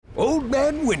Old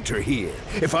Man Winter here.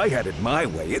 If I had it my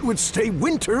way, it would stay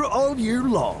winter all year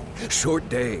long. Short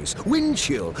days, wind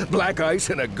chill, black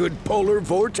ice, and a good polar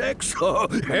vortex. Oh,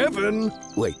 heaven.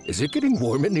 Wait, is it getting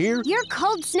warm in here? Your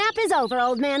cold snap is over,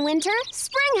 Old Man Winter.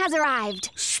 Spring has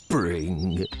arrived.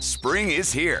 Spring. Spring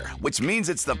is here, which means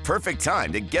it's the perfect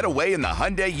time to get away in the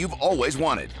Hyundai you've always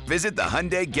wanted. Visit the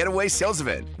Hyundai Getaway Sales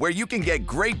Event, where you can get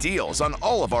great deals on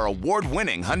all of our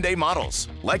award-winning Hyundai models,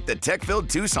 like the tech-filled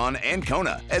Tucson and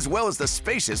Kona, as well as the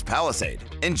spacious Palisade.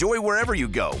 Enjoy wherever you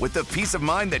go with the peace of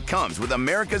mind that comes with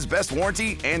America's best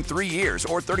warranty and 3 years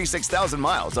or 36,000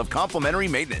 miles of complimentary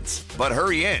maintenance. But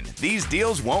hurry in, these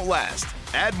deals won't last.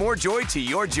 Add more joy to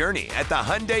your journey at the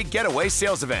Hyundai Getaway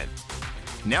Sales Event.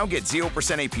 Now get 0%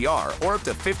 APR or up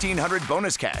to $1,500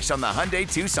 bonus cash on the Hyundai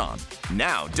Tucson.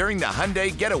 Now, during the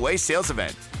Hyundai Getaway Sales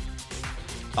Event.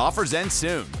 Offers end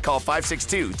soon. Call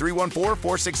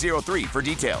 562-314-4603 for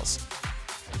details.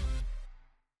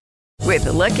 With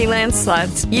the Lucky Land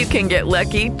Slots, you can get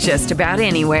lucky just about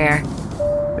anywhere.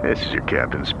 This is your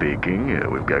captain speaking.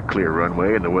 We've got clear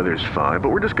runway and the weather's fine, but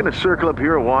we're just going to circle up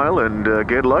here a while and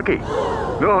get lucky.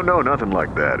 No, nothing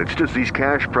like that. It's just these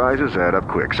cash prizes add up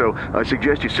quick. So I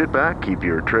suggest you sit back, keep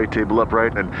your tray table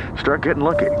upright, and start getting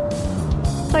lucky.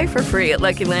 Play for free at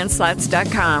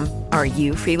LuckyLandSlots.com. Are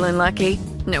you feeling lucky?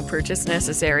 No purchase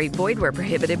necessary. Void where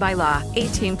prohibited by law.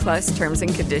 18 plus terms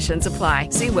and conditions apply.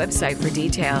 See website for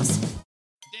details.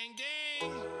 Ding,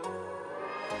 ding.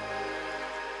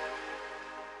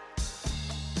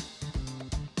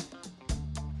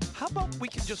 How about we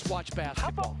can just watch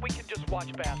basketball?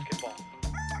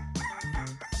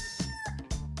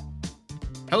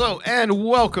 Hello and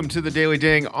welcome to the Daily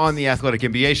Ding on the Athletic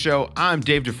NBA Show. I'm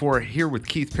Dave DuFour here with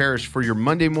Keith Parish for your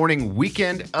Monday morning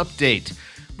weekend update.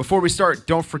 Before we start,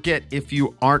 don't forget, if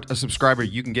you aren't a subscriber,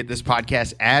 you can get this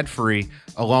podcast ad-free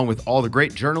along with all the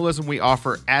great journalism we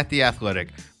offer at The Athletic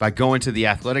by going to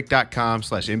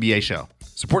theathletic.com/NBA show.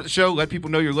 Support the show. Let people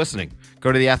know you're listening.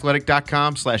 Go to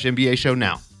theathletic.com/NBA show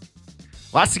now.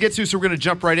 Lots to get to, so we're going to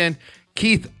jump right in.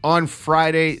 Keith, on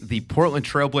Friday, the Portland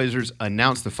Trailblazers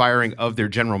announced the firing of their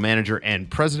general manager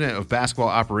and president of basketball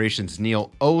operations,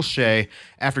 Neil Olshey,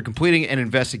 after completing an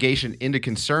investigation into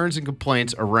concerns and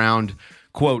complaints around,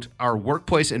 quote, our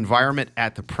workplace environment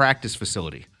at the practice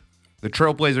facility. The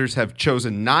Trailblazers have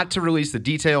chosen not to release the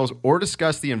details or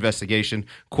discuss the investigation,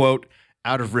 quote,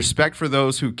 out of respect for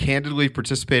those who candidly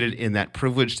participated in that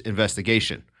privileged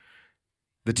investigation.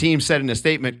 The team said in a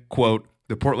statement, quote,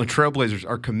 the Portland Trailblazers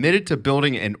are committed to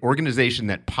building an organization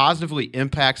that positively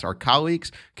impacts our colleagues,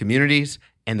 communities,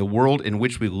 and the world in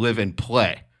which we live and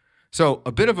play. So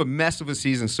a bit of a mess of a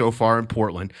season so far in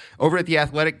Portland. Over at The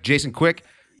Athletic, Jason Quick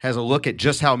has a look at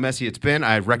just how messy it's been.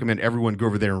 I recommend everyone go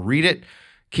over there and read it.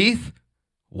 Keith,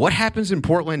 what happens in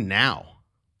Portland now?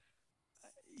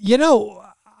 You know,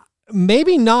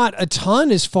 maybe not a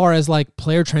ton as far as like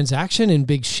player transaction and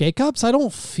big shakeups. I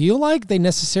don't feel like they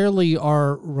necessarily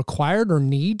are required or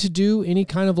need to do any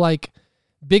kind of like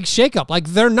big shakeup. Like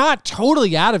they're not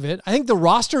totally out of it. I think the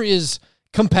roster is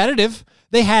competitive.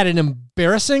 They had an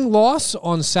embarrassing loss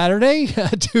on Saturday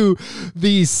to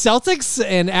the Celtics,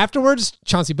 and afterwards,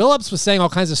 Chauncey Billups was saying all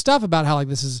kinds of stuff about how like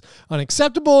this is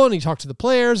unacceptable, and he talked to the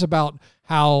players about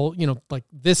how, you know, like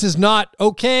this is not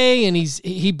okay, and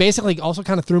he basically also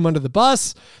kind of threw him under the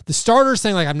bus. The starters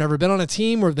saying like I've never been on a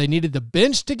team where they needed the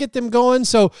bench to get them going.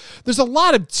 So there's a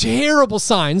lot of terrible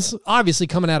signs, obviously,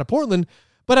 coming out of Portland.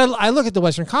 But I look at the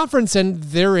Western Conference, and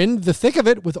they're in the thick of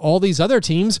it with all these other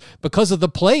teams because of the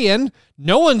play-in.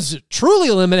 No one's truly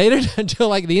eliminated until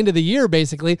like the end of the year,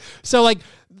 basically. So like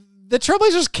the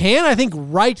Trailblazers can, I think,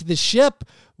 right the ship.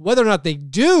 Whether or not they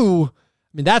do, I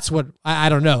mean, that's what I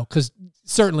don't know, because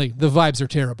certainly the vibes are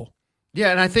terrible.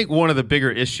 Yeah, and I think one of the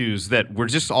bigger issues that we're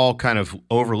just all kind of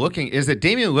overlooking is that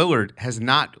Damian Lillard has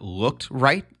not looked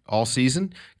right all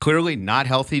season. Clearly not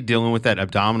healthy, dealing with that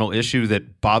abdominal issue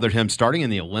that bothered him starting in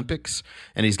the Olympics,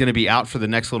 and he's going to be out for the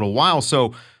next little while.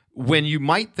 So when you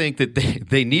might think that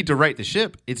they need to right the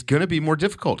ship, it's going to be more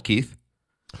difficult, Keith.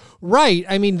 Right.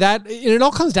 I mean, and it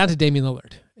all comes down to Damian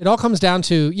Lillard. It all comes down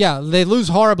to, yeah, they lose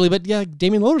horribly, but yeah,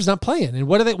 Damian Lillard's not playing. And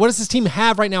what does this team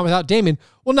have right now without Damian?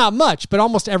 Well, not much, but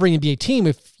almost every NBA team,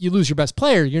 if you lose your best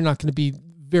player, you're not going to be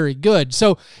very good.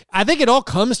 So I think it all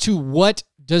comes to, what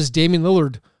does Damian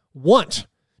Lillard want?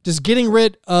 Does getting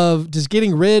rid of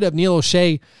Neil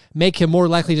Olshey make him more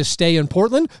likely to stay in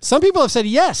Portland? Some people have said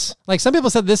yes. Like some people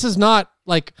said this is not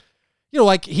like, you know,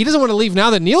 like he doesn't want to leave now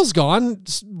that Neil's gone.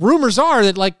 Rumors are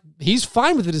that like he's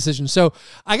fine with the decision. So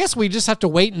I guess we just have to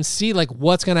wait and see like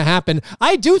what's going to happen.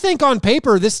 I do think on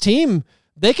paper this team,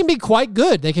 they can be quite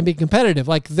good. They can be competitive.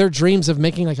 Like their dreams of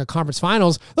making like a conference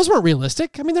finals, those weren't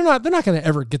realistic. I mean, they're not going to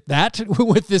ever get that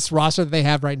with this roster that they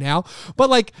have right now. But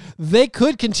like they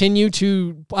could continue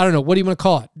to, I don't know, what do you want to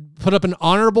call it? Put up an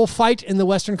honorable fight in the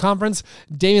Western Conference.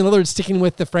 Damian Lillard sticking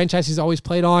with the franchise he's always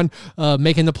played on,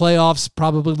 making the playoffs,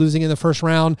 probably losing in the first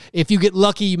round. If you get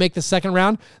lucky, you make the second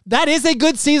round. That is a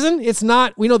good season. It's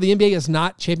not, we know the NBA is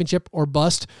not championship or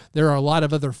bust. There are a lot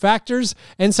of other factors.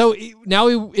 And so now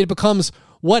it becomes,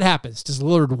 what happens? Does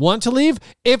Lillard want to leave?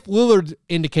 If Lillard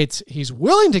indicates he's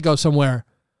willing to go somewhere,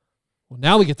 well,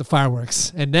 now we get the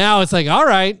fireworks. And now it's like, all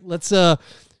right, let's, are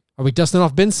we dusting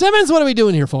off Ben Simmons? What are we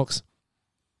doing here, folks?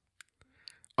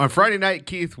 On Friday night,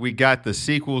 Keith, we got the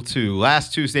sequel to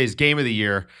last Tuesday's game of the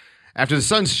year. After the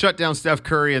Suns shut down Steph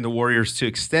Curry and the Warriors to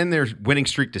extend their winning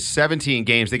streak to 17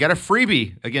 games, they got a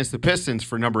freebie against the Pistons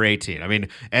for number 18. I mean,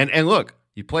 and look,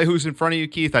 you play who's in front of you,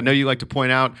 Keith. I know you like to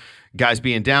point out guys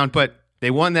being down, but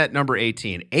they won that number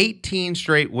 18. 18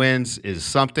 straight wins is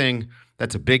something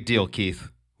that's a big deal, Keith.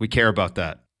 We care about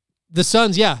that. The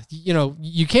Suns, yeah, you know,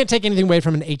 you can't take anything away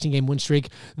from an 18-game win streak.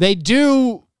 They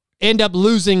do end up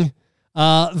losing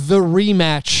the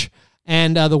rematch,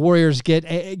 and the Warriors get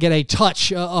a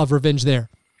touch of revenge there.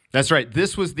 That's right.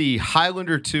 This was the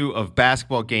Highlander 2 of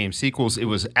basketball game sequels. It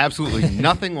was absolutely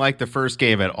nothing like the first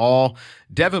game at all.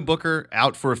 Devin Booker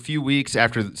out for a few weeks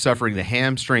after suffering the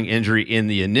hamstring injury in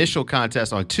the initial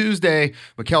contest on Tuesday.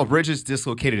 Mikal Bridges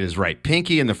dislocated his right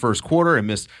pinky in the first quarter and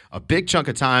missed a big chunk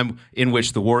of time in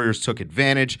which the Warriors took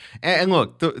advantage. And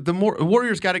look, the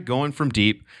Warriors got it going from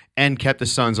deep and kept the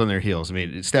Suns on their heels. I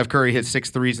mean, Steph Curry hit 6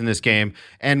 threes in this game,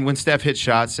 and when Steph hits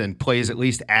shots and plays at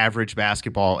least average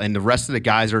basketball, and the rest of the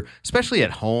guys are, especially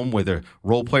at home where the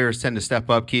role players tend to step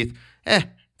up, Keith,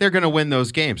 they're going to win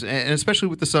those games, and especially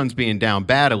with the Suns being down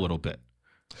bad a little bit.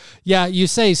 Yeah, you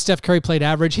say Steph Curry played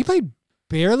average. He played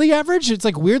barely average. It's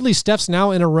like weirdly Steph's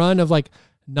now in a run of like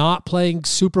not playing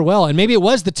super well. And maybe it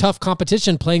was the tough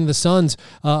competition playing the Suns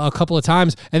a couple of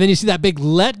times. And then you see that big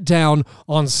letdown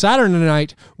on Saturday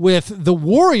night with the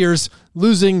Warriors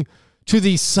losing to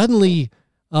the suddenly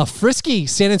frisky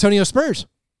San Antonio Spurs.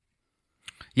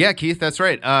 Yeah, Keith, that's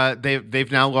right. They've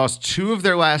now lost 2 of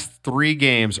their last 3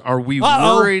 games. Are we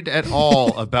worried at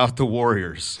all about the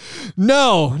Warriors?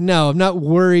 No, I'm not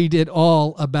worried at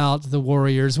all about the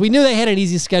Warriors. We knew they had an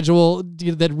easy schedule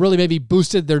that really maybe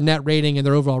boosted their net rating and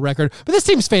their overall record, but this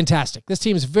team's fantastic. This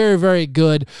team's very, very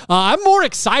good. I'm more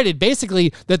excited,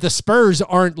 basically, that the Spurs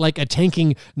aren't like a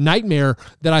tanking nightmare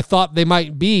that I thought they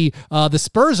might be. The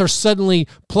Spurs are suddenly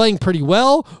playing pretty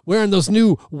well, wearing those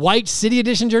new White City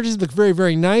Edition jerseys, look very,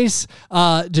 very nice.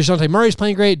 DeJounte Murray's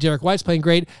playing great. Derek White's playing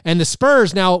great. And the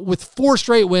Spurs now with 4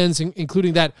 straight wins,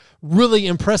 including that really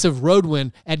impressive road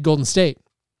win at Golden State.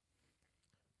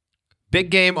 Big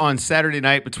game on Saturday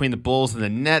night between the Bulls and the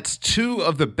Nets, 2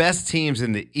 of the best teams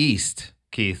in the East,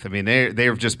 Keith. I mean,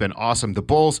 they've just been awesome. The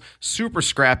Bulls, super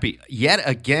scrappy, yet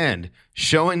again,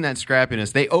 showing that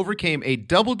scrappiness. They overcame a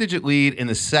double-digit lead in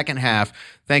the second half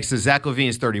thanks to Zach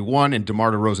LaVine's 31 and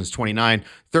DeMar DeRozan's 29,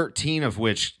 13 of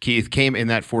which, Keith, came in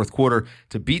that fourth quarter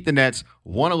to beat the Nets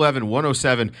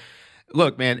 111-107.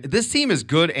 Look, man, this team is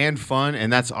good and fun,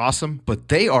 and that's awesome, but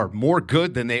they are more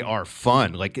good than they are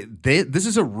fun. Like, this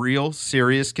is a real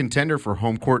serious contender for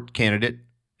home court candidate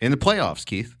in the playoffs,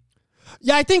 Keith.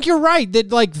 Yeah, I think you're right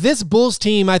that like this Bulls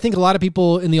team, I think a lot of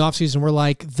people in the offseason were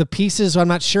like, the pieces, I'm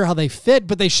not sure how they fit,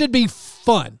 but they should be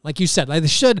fun. Like you said, like they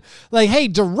should, like, hey,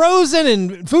 DeRozan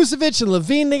and Vucevic and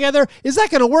LaVine together, is that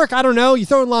going to work? I don't know. You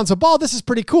throw in Lonzo Ball, this is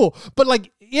pretty cool. But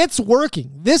like, it's working.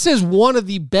 This is one of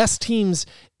the best teams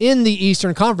in the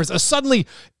Eastern Conference, a suddenly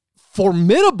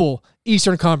formidable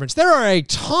Eastern Conference. There are a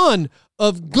ton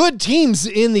of good teams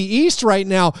in the East right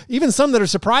now, even some that are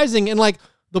surprising. And like,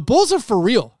 the Bulls are for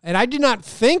real. And I did not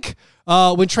think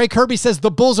when Trey Kirby says the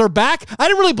Bulls are back, I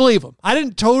didn't really believe him. I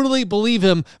didn't totally believe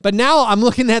him. But now I'm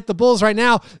looking at the Bulls right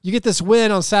now. You get this win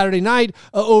on Saturday night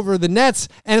over the Nets.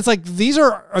 And it's like,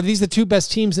 are these the 2 best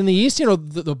teams in the East? You know,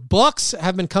 the Bucks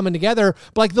have been coming together,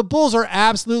 but like the Bulls are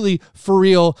absolutely for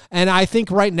real. And I think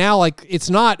right now, like it's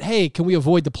not, hey, can we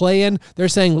avoid the play-in? They're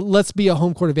saying, let's be a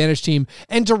home court advantage team.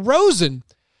 And DeRozan,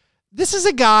 this is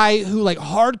a guy who like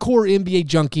hardcore NBA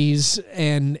junkies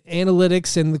and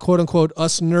analytics and the quote unquote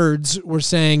us nerds were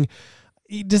saying,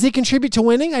 does he contribute to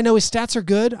winning? I know his stats are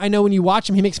good. I know when you watch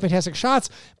him, he makes fantastic shots,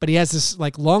 but he has this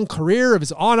like long career of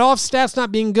his on-off stats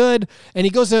not being good. And he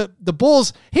goes to the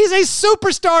Bulls. He's a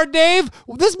superstar, Dave.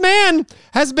 This man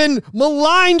has been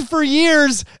maligned for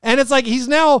years. And it's like, he's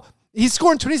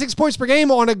scoring 26 points per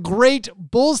game on a great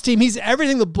Bulls team. He's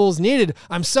everything the Bulls needed.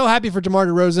 I'm so happy for DeMar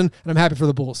DeRozan, and I'm happy for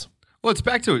the Bulls. Well, it's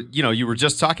back to, you were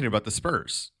just talking about the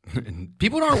Spurs.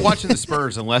 People aren't watching the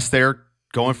Spurs unless they're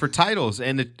going for titles.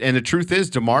 And the truth is,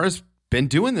 DeMar's been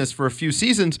doing this for a few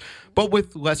seasons, but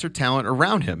with lesser talent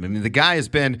around him. I mean, the guy has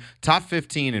been top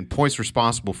 15 in points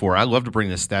responsible for. I love to bring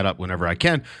this stat up whenever I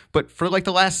can, but for like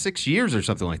the last 6 years or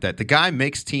something like that, the guy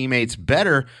makes teammates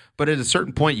better, but at a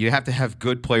certain point, you have to have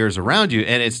good players around you.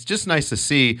 And it's just nice to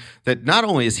see that not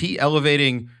only is he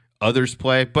elevating others'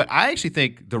 play, but I actually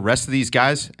think the rest of these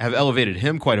guys have elevated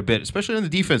him quite a bit, especially on the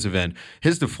defensive end.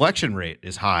 His deflection rate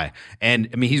is high. And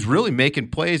I mean, he's really making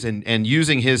plays and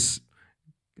using his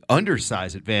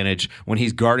undersize advantage when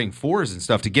he's guarding fours and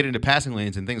stuff to get into passing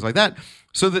lanes and things like that,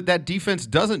 so that defense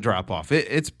doesn't drop off.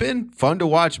 It's been fun to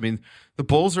watch. I mean, the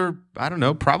Bulls are, I don't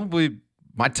know, probably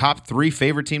my top 3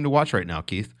 favorite team to watch right now,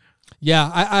 Keith.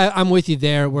 Yeah, I'm with you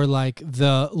there. Where like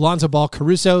the Lonzo Ball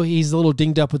Caruso, he's a little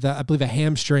dinged up with, I believe, a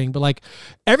hamstring. But like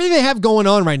everything they have going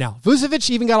on right now, Vucevic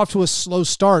even got off to a slow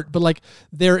start, but like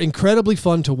they're incredibly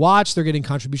fun to watch. They're getting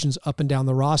contributions up and down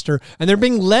the roster, and they're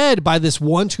being led by this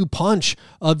 1-2 punch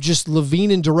of just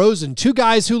LaVine and DeRozan, 2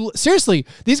 guys who, seriously,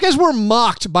 these guys were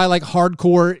mocked by like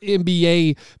hardcore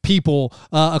NBA people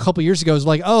a couple years ago. It was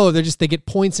like, oh, they get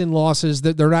points in losses,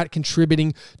 that they're not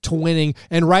contributing to winning,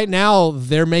 and right now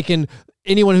they're making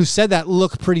anyone who said that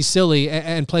look pretty silly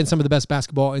and playing some of the best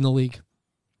basketball in the league.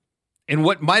 And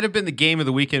what might have been the game of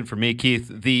the weekend for me, Keith,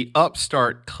 the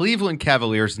upstart Cleveland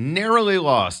Cavaliers narrowly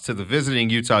lost to the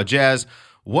visiting Utah Jazz,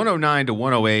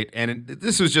 109-108, and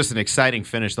this was just an exciting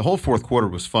finish. The whole fourth quarter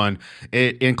was fun.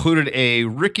 It included a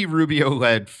Ricky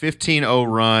Rubio-led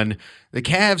 15-0 run. The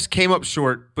Cavs came up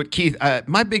short, but Keith,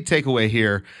 my big takeaway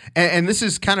here, and this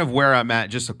is kind of where I'm at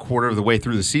just a quarter of the way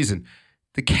through the season,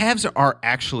 the Cavs are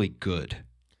actually good.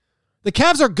 The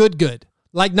Cavs are good.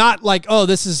 Like, not like, oh,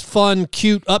 this is fun,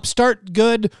 cute, upstart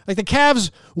good. Like, the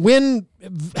Cavs win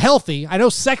healthy. I know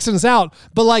Sexton's out,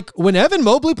 but like when Evan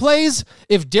Mobley plays,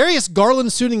 if Darius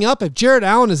Garland's suiting up, if Jared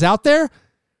Allen is out there,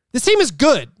 this team is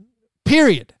good,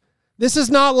 period. This is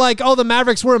not like, oh, the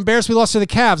Mavericks were embarrassed we lost to the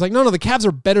Cavs. Like, no, the Cavs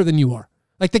are better than you are.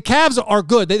 Like, the Cavs are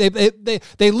good.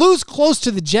 They lose close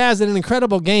to the Jazz in an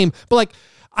incredible game, but like,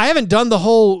 I haven't done the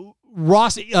whole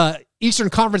Eastern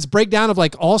Conference breakdown of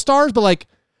like all-stars, but like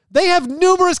they have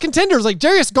numerous contenders. Like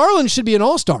Darius Garland should be an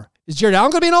all-star. Is Jared Allen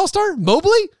going to be an all-star?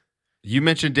 Mobley? You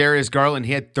mentioned Darius Garland.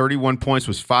 He had 31 points,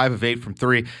 was 5 of 8 from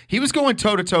 3. He was going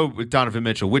toe-to-toe with Donovan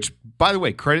Mitchell, which, by the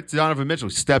way, credit to Donovan Mitchell.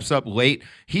 He steps up late.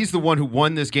 He's the one who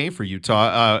won this game for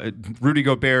Utah. Rudy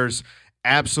Gobert's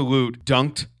absolute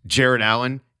dunked Jared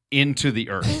Allen into the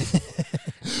earth.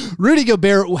 Rudy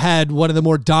Gobert had one of the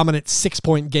more dominant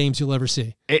 6-point games you'll ever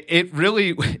see. It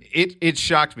really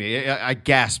shocked me. I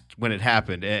gasped when it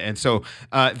happened. And so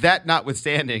that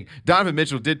notwithstanding, Donovan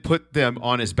Mitchell did put them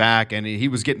on his back, and he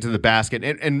was getting to the basket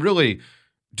and really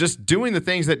just doing the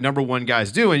things that number one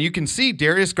guys do. And you can see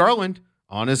Darius Garland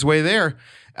on his way there.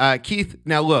 Keith,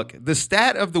 now look, the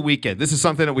stat of the weekend, this is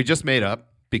something that we just made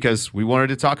up because we wanted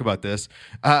to talk about this.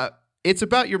 It's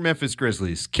about your Memphis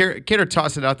Grizzlies. Care to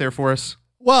toss it out there for us?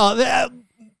 Well,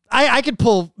 I could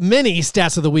pull many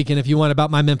stats of the weekend if you want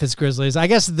about my Memphis Grizzlies. I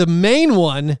guess the main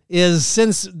one is,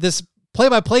 since this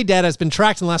play-by-play data has been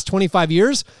tracked in the last 25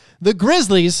 years, the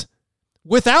Grizzlies,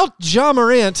 without Ja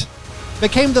Morant,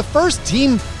 became the first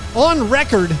team on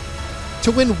record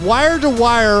to win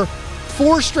wire-to-wire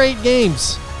 4 straight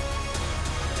games.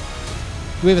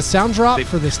 Do we have a sound drop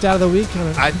for the stat of the week?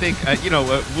 I think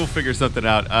we'll figure something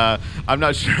out. I'm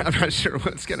not sure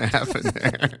what's going to happen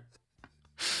there.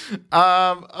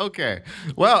 Okay.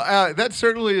 Well, that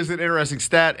certainly is an interesting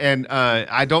stat, and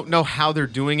I don't know how they're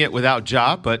doing it without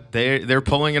Ja, but they're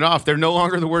pulling it off. They're no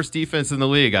longer the worst defense in the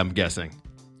league, I'm guessing.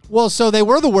 Well, so they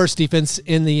were the worst defense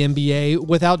in the NBA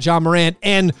without Ja Morant,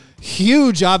 and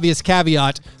huge obvious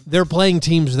caveat, they're playing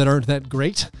teams that aren't that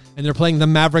great, and they're playing the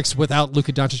Mavericks without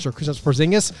Luka Doncic or Kristaps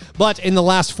Porzingis. But in the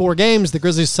last 4 games, the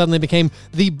Grizzlies suddenly became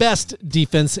the best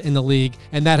defense in the league,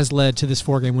 and that has led to this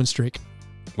 4-game win streak.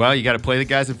 Well, you got to play the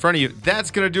guys in front of you.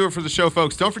 That's going to do it for the show,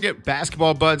 folks. Don't forget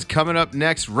Basketball Buds coming up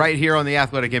next right here on the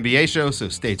Athletic NBA Show, so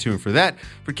stay tuned for that.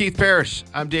 For Keith Parish,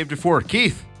 I'm Dave DuFour.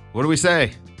 Keith, what do we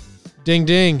say? Ding,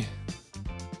 ding.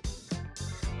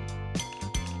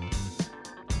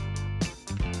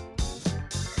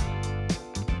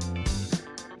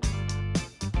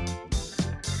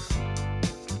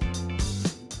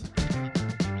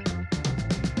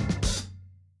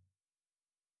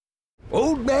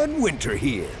 Old Man Winter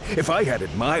here. If I had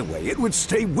it my way, it would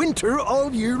stay winter all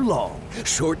year long.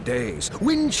 Short days,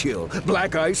 wind chill,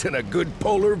 black ice, and a good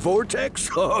polar vortex.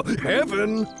 Oh,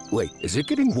 heaven! Wait, is it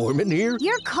getting warm in here?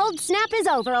 Your cold snap is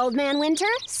over, Old Man Winter.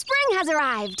 Spring has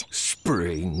arrived.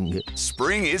 spring.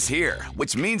 Spring is here,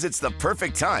 which means it's the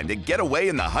perfect time to get away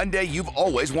in the Hyundai you've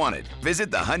always wanted.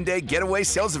 Visit the Hyundai Getaway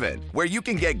Sales Event, where you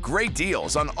can get great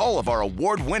deals on all of our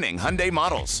award-winning Hyundai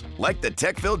models, like the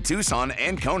tech-filled Tucson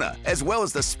and Kona, as well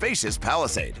as the spacious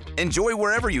Palisade. Enjoy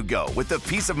wherever you go with the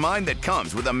peace of mind that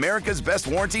comes with America's best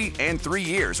warranty and 3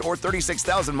 years or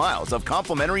 36,000 miles of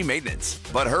complimentary maintenance.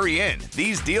 But hurry in,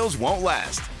 these deals won't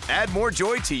last. Add more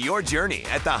joy to your journey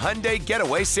at the Hyundai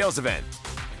Getaway Sales Event.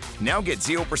 Now get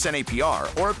 0%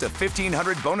 APR or up to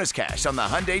 $1,500 bonus cash on the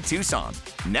Hyundai Tucson.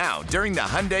 Now, during the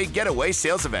Hyundai Getaway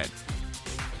Sales Event.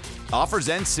 Offers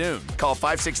end soon. Call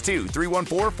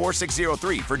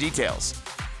 562-314-4603 for details.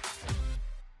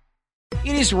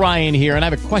 It is Ryan here, and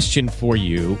I have a question for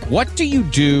you. What do you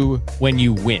do when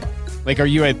you win? Like, are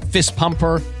you a fist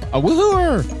pumper, a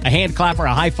woo-hooer, a hand clapper,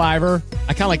 a high fiver?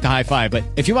 I kind of like the high five, but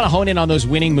if you want to hone in on those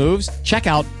winning moves, check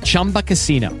out Chumba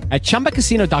Casino. At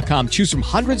ChumbaCasino.com, choose from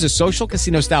hundreds of social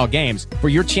casino-style games for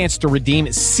your chance to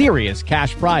redeem serious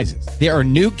cash prizes. There are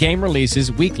new game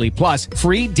releases weekly, plus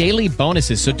free daily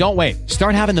bonuses, so don't wait.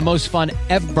 Start having the most fun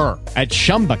ever at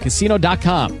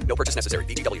ChumbaCasino.com. No purchase necessary.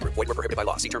 VGW Group. Void where prohibited by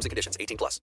law. See terms and conditions. 18+.